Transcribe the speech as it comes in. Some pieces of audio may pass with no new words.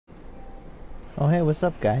Oh hey, what's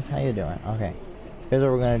up guys? How you doing? Okay. Here's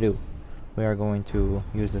what we're gonna do. We are going to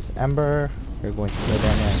use this ember. We're going to go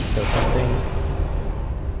down there and kill something.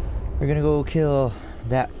 We're gonna go kill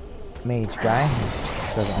that mage guy.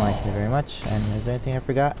 Doesn't like me very much. And is there anything I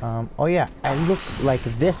forgot? Oh yeah, I look like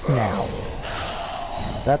this now.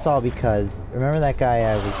 That's all because, remember that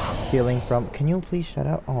guy I was healing from? Can you please shut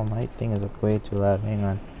up? Oh, my thing is way too loud.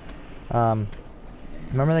 Hang on.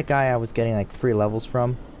 Remember that guy I was getting like free levels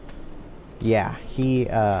from? Yeah, he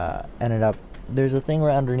ended up, there's a thing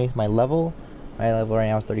right underneath my level. My level right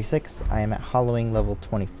now is 36. I am at hollowing level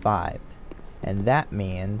 25. And that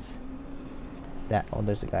means that, oh,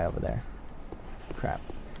 there's a guy over there. Crap.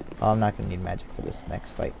 Oh, I'm not gonna need magic for this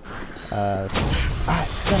next fight. Son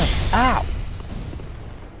of, ow!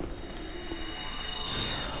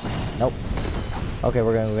 Nope. Okay,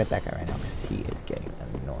 we're gonna go get that guy right now because he is getting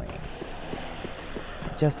annoying.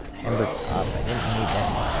 Just embered up. I didn't need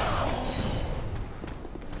that.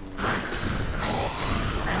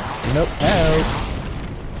 Nope. No.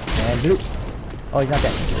 And blue. Oh, he's not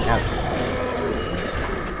dead. Ow.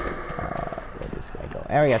 Where'd this guy go?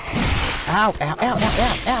 There he is. Ow! Ow! Ow! Ow!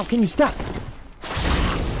 Ow! Ow! Can you stop?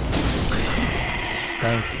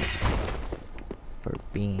 Thank you for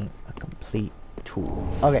being a complete tool.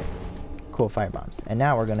 Okay. Cool, fire bombs. And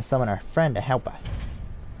now we're gonna summon our friend to help us.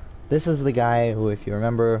 This is the guy who, if you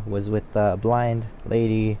remember, was with the blind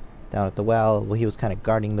lady down at the well. Well, he was kind of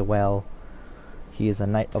guarding the well. He is a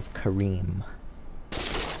Knight of Kareem.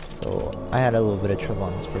 So I had a little bit of trouble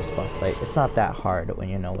on this first boss fight. It's not that hard when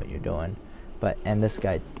you know what you're doing. But, and this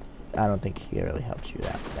guy, I don't think he really helps you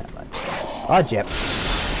that much. Oh, Jip.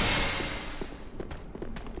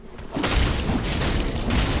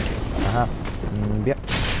 Yep.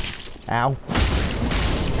 Ow.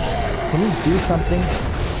 Can you do something?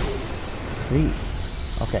 Please.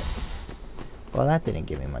 Okay. Well, that didn't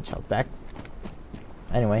give me much health back.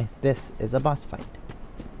 Anyway, this is a boss fight.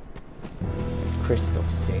 Crystal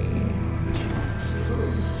Sage.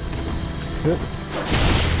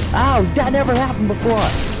 Ow! That never happened before!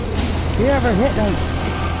 He never hit me!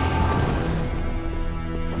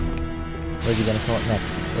 Where's he gonna come up next?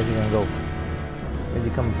 Where's he gonna go? Where's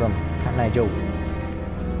he coming from? Cotton Eye Joe.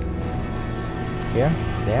 Here?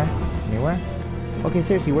 There? Anywhere? Okay,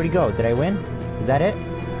 seriously, where'd he go? Did I win? Is that it?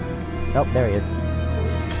 Nope, there he is.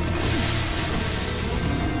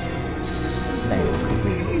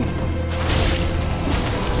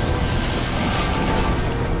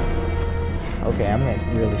 Okay, I'm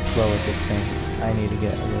getting really slow with this thing. I need to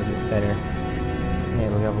get a little bit better. I need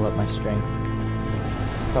to level up my strength.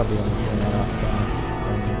 Probably want to turn that off down.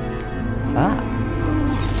 Ah!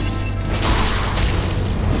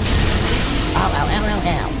 Ow, ow, ow, ow,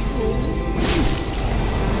 ow!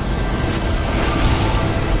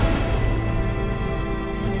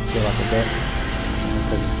 Let me heal up a bit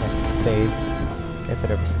for this next phase, if it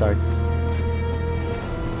ever starts.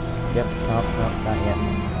 Yep, no, not yet.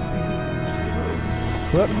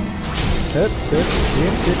 Whoop! Slip. Should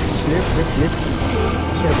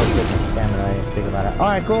have put my stamina, I didn't think about it.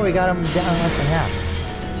 Alright, cool, we got him down less than half.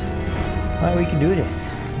 Alright, we can do this.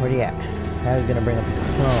 Where'd he at? Now he's gonna bring up his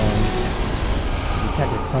clones.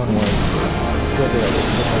 Detect the clone wars. Let's go do it.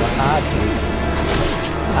 Ah, jeez.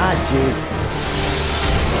 Ah, jeez.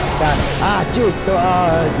 Got it. Ah, jeez.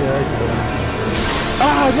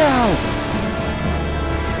 Oh, no!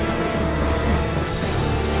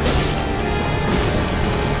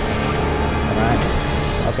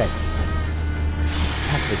 Okay.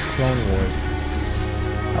 Attack this Clone Wars.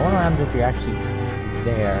 I wonder what happens if you're actually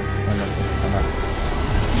there when the things come up.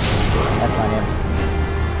 That's not him.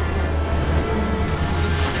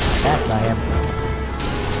 That's not him.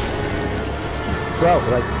 Bro,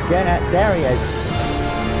 like, get at, there he is.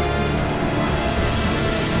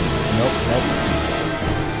 Nope.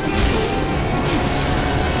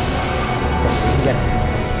 We didn't get him.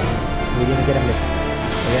 We didn't get him this time.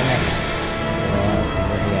 We got him next.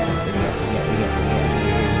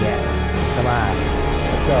 Come on.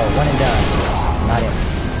 Let's go. One and done. Not him.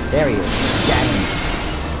 There he is. Got him.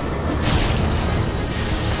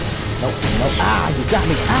 Nope. Ah, you got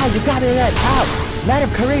me. Ah, you got me again. Ow. Knight of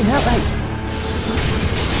Kareem, help me.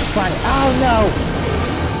 Fine. Oh, no.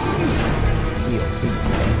 Heal.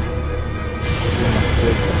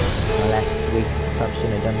 Last week. Probably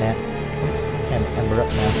shouldn't have done that. Can't ember up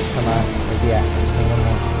now. Come on. Where's he at? There's no one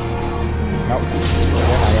more. Nope.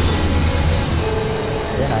 You're not him.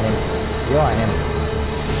 You're not him. You're on him.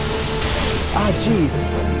 Ah, jeez.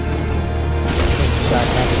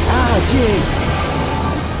 Ah, jeez.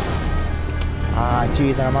 Ah,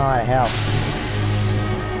 jeez, I'm out of health.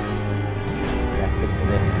 Gotta stick to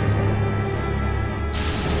this.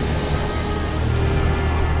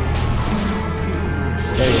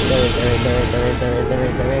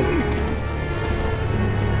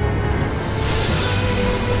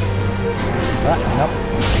 Nope.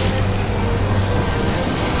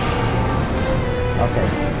 Okay.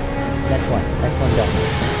 Next one done.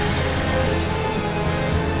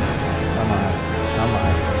 Come on.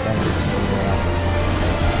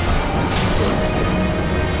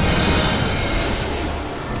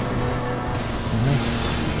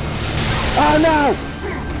 Oh no!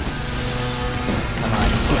 Come on,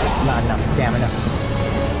 not enough stamina.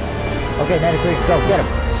 Okay, now to go get him.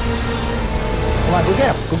 Come on, go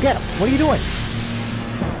get him. What are you doing?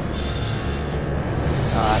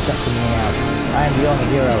 It's up to me now. I am the only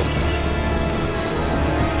hero.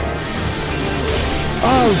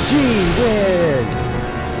 Oh, gee whiz!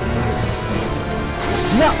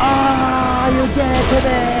 No! Oh, you did it to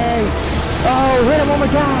me! Oh, hit him one more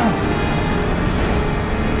time!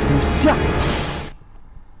 You suck!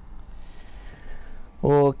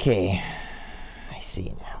 Okay. I see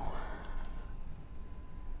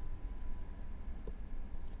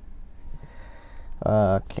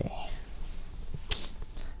now. Okay.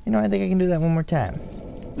 You know, I think I can do that one more time.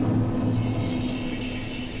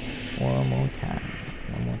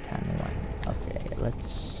 Okay,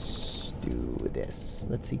 let's do this.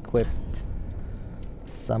 Let's equip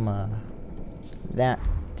some that.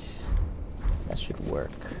 That should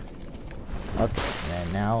work. Okay,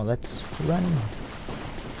 and now let's run.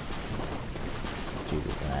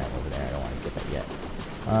 Jesus, I'm over there. I don't want to get that yet.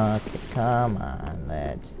 Okay, come on,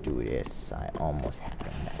 let's do this. I almost had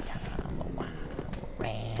him that time. Wow,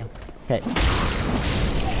 ram. Okay.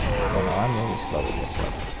 Oh no, I'm really slow with this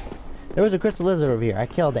one. There was a crystal lizard over here. I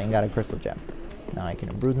killed it and got a crystal gem. Now I can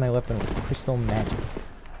improve my weapon with crystal magic.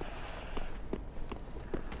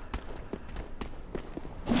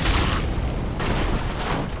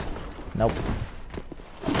 Nope.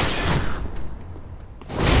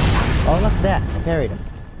 Oh, look at that. I parried him.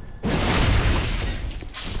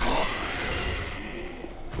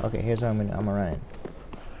 Okay, here's what I'm gonna run in.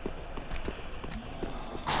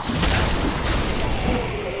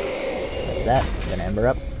 That's that. I'm gonna ember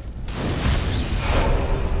up.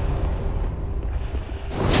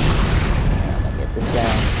 I'm gonna get this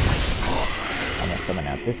guy. I'm gonna summon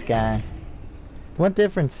out this guy. One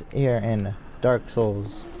difference here in Dark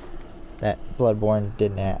Souls that Bloodborne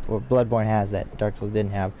didn't have, or Bloodborne has that Dark Souls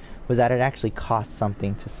didn't have, was that it actually costs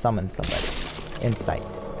something to summon somebody. Insight.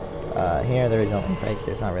 Here there is no insight.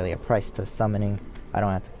 There's not really a price to summoning. I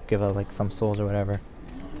don't have to give up like some souls or whatever.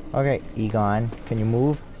 Okay, Egon, can you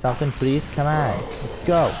move? Something, please? Come on. Let's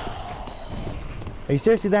go. Are you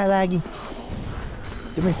seriously that laggy?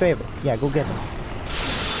 Do me a favor. Yeah, go get them.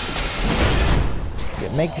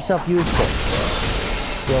 Yeah, make yourself useful.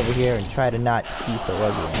 Go over here and try to not be so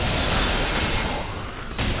ugly.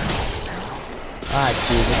 Ah,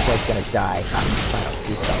 dude, this guy's gonna die. I'm trying to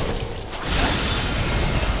do something.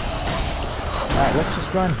 Alright, let's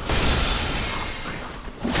just run.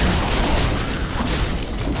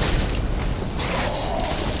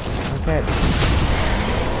 Okay.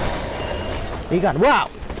 Egon, wow!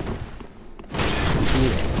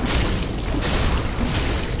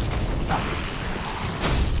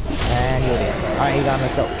 And you're dead. Alright, Egon,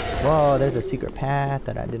 let's go. Whoa, there's a secret path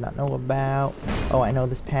that I did not know about. Oh, I know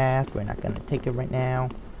this path. We're not gonna take it right now.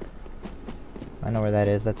 I know where that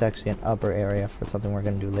is. That's actually an upper area for something we're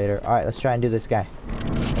gonna do later. Alright, let's try and do this guy.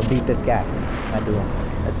 Or beat this guy. Not do him.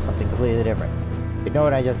 That's something completely different. Ignore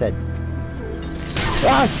what I just said.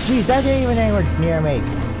 Oh, jeez, that didn't even anywhere near me.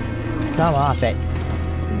 Come off it.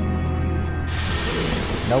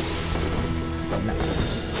 Nope. No.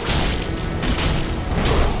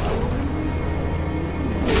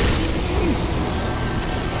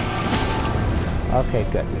 Okay,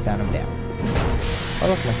 good. We got him down. Oh,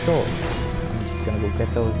 look, my sword. I'm just gonna go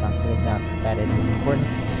get those. Not that it's important.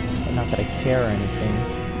 But not that I care or anything.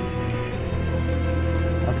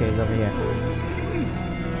 Okay, he's over here.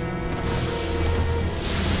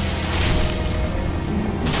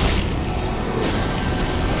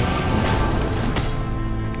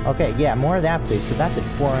 Okay, yeah, more of that, please. Because that did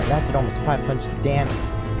almost 500 damage.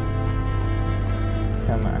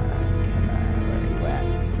 Come on, where are you at?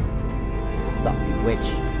 Saucy witch.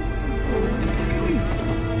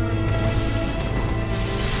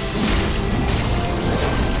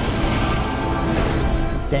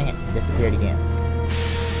 Dang it, disappeared again.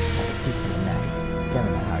 Like a thief in the night,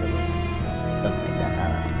 stealing my heart away. Something like that. I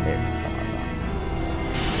don't know. There's someone's on.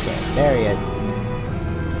 Okay, there he is.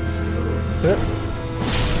 Oop.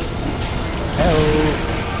 Hello.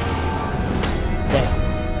 Dang.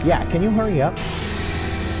 Yeah, can you hurry up?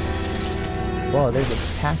 Whoa, there's a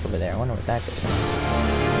path over there. I wonder what that is.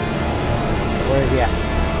 Where is he at?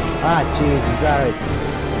 Ah, jeez, you got it.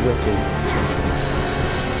 Witches.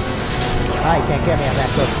 Ah, you can't get me, I'm that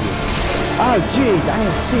close to you. Oh, jeez, I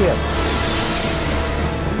didn't see him.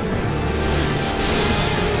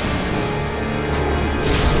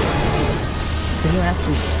 Can you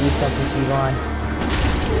actually do something, Yvonne?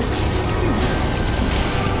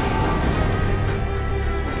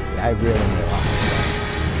 Yeah, I really need a lot.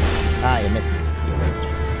 Ah, you missed me, you witch.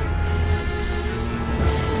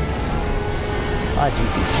 Ah,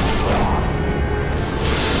 jeez.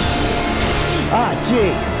 Ah,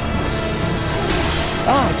 gee!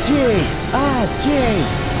 Ah, gee! Ah, gee!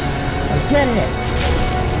 I'm getting it!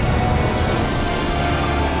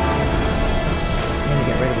 Just need to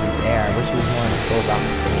get rid of his air. I wish he was more in the full box.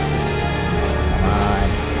 Come on.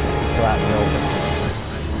 Still out in the open.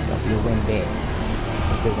 Don't be a wing bait.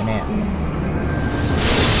 This isn't it.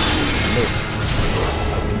 Move.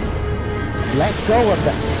 Let go of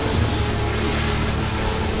the...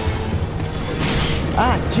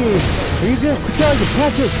 Ah, jeez! Are you gonna try to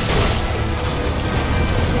catch it?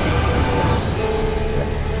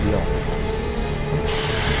 Heal.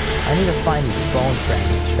 I need to find these bone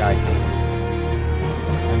fragment shard things.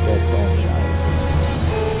 Undead bone shard.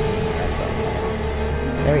 That's what I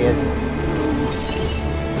want. There he is.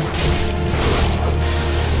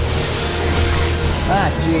 Ah,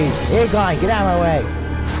 jeez! Aegon, get out of my way!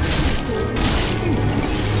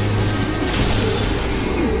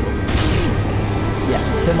 Yeah,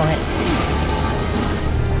 come on.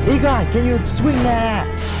 Egon, can you swing that?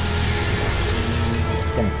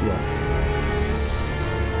 It's gonna heal.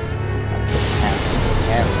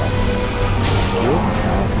 There we go. You?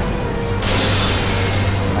 No.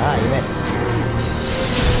 Ah, you missed.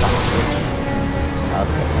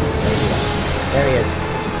 Okay, there you go. There he is.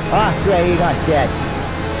 Ah, great, Egon dead.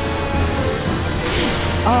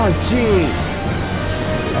 Oh, jeez.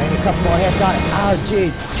 I need a couple more hits on it. Oh,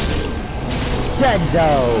 jeez. Deadzo!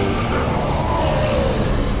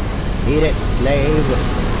 Eat it, slave!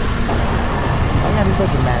 Why not be so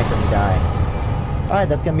dramatic when you die? Alright,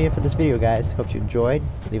 that's gonna be it for this video, guys. Hope you enjoyed.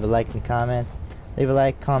 Leave a like in the comments. Leave a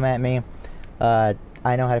like, comment me. I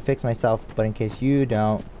know how to fix myself, but in case you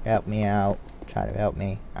don't, help me out. Try to help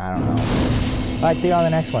me. I don't know. Alright, see you on the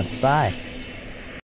next one. Bye!